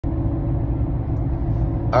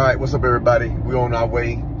All right, what's up, everybody? We're on our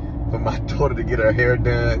way for my daughter to get her hair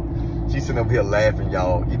done. She's sitting over here laughing,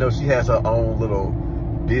 y'all. You know, she has her own little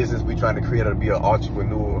business. We trying to create her to be an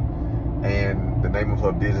entrepreneur. And the name of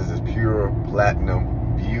her business is Pure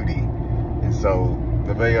Platinum Beauty. And so,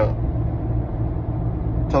 Nevaeh,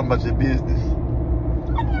 tell them about your business.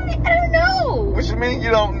 I don't know. What you mean you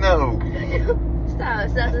don't know? Stop.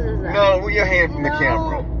 No, move your hand from the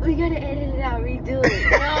camera. We gotta edit it out, redo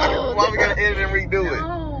it. No. Why we gotta edit and redo it?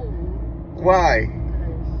 No. Why?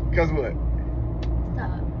 Because what?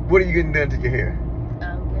 Stop. What are you getting done to your hair?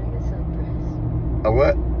 I'm getting a silk press. A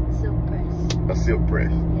what? Silk press. A silk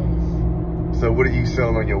press. Yes. So what are you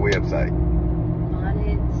selling on your website?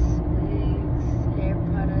 Bonnets, wigs, hair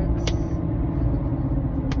products.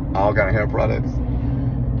 All kind of hair products?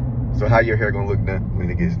 So how your hair gonna look done when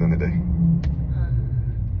it gets done today?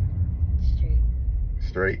 Straight.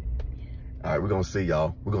 Straight? All right, we're gonna see,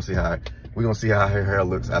 y'all. We're gonna see how her hair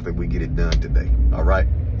looks after we get it done today. All right?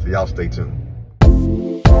 So y'all stay tuned.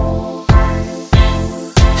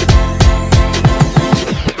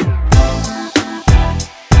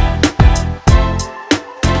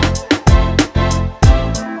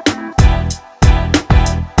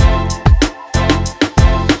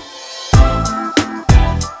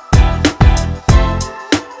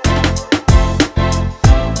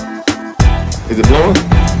 Is it blowing?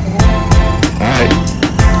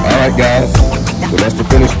 All right, guys. So that's the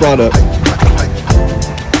finished product.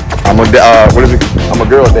 I'm a what is it? I'm a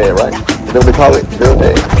girl dad, right? Is that what they call it? Girl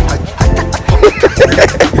dad.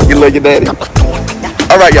 You love your daddy?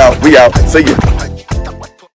 All right, y'all. We out. See ya.